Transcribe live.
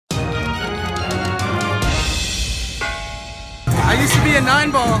I used to be a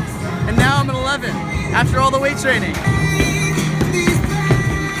 9-ball, and now I'm an 11, after all the weight training.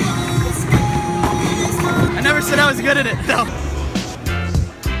 I never said I was good at it, though.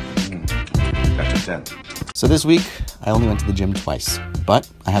 That's a 10. So this week, I only went to the gym twice, but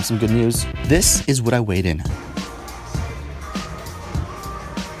I have some good news. This is what I weighed in.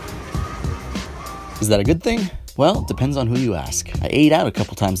 Is that a good thing? Well, it depends on who you ask. I ate out a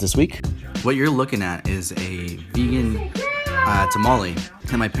couple times this week. What you're looking at is a vegan tamale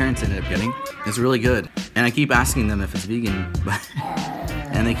that my parents ended up getting. It's really good. And I keep asking them if it's vegan,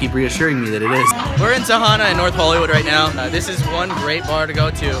 and they keep reassuring me that it is. We're in Tahana in North Hollywood right now. This is one great bar to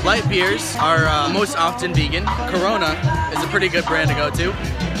go to. Light beers are most often vegan. Corona is a pretty good brand to go to.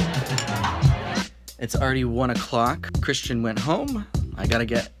 It's already 1 o'clock. Christian went home. I gotta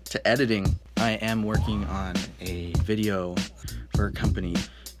get to editing. I am working on a video for a company,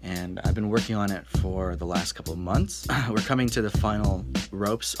 and I've been working on it for the last couple of months. We're coming to the final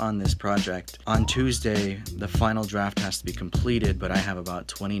ropes on this project. On Tuesday, the final draft has to be completed, but I have about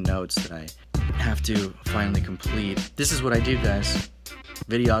 20 notes that I have to finally complete. This is what I do, guys.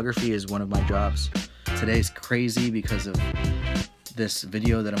 Videography is one of my jobs. Today's crazy because of this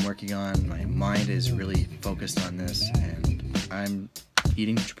video that I'm working on. My mind is really focused on this, and I'm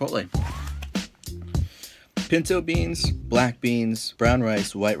eating Chipotle. Pinto beans, black beans, brown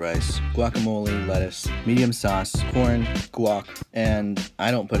rice, white rice, guacamole, lettuce, medium sauce, corn, guac, and I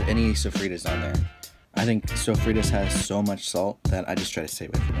don't put any sofritas on there. I think sofritas has so much salt that I just try to stay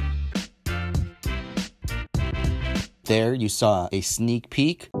away from it. There you saw a sneak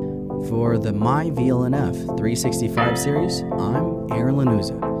peek for the My VLNF 365 series. I'm Aaron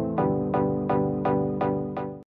Lanuza.